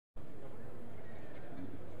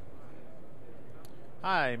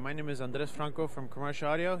Hi, my name is Andres Franco from Commercial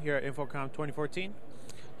Audio here at InfoComm 2014.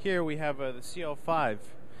 Here we have the QL5,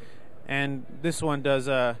 and this one does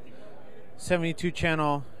 72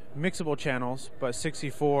 channel mixable channels, but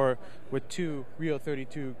 64 with two real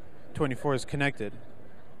 32 24s connected.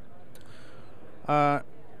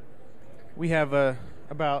 We have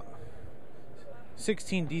about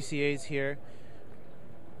 16 DCAs here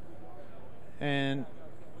and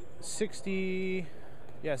 64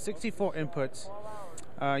 inputs.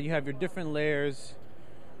 You have your different layers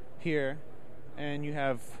here, and you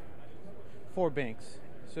have 4 banks.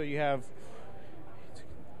 So you have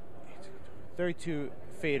 32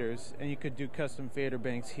 faders, and you could do custom fader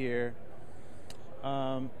banks here.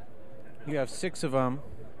 You have 6 of them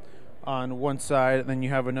on one side, and then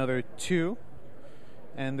you have another 2,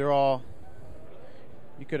 and they're all,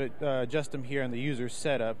 you could adjust them here in the user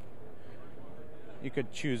setup. You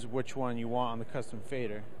could choose which one you want on the custom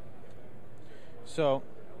fader. So,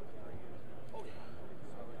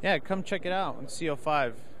 yeah, come check it out on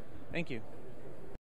CO5. Thank you.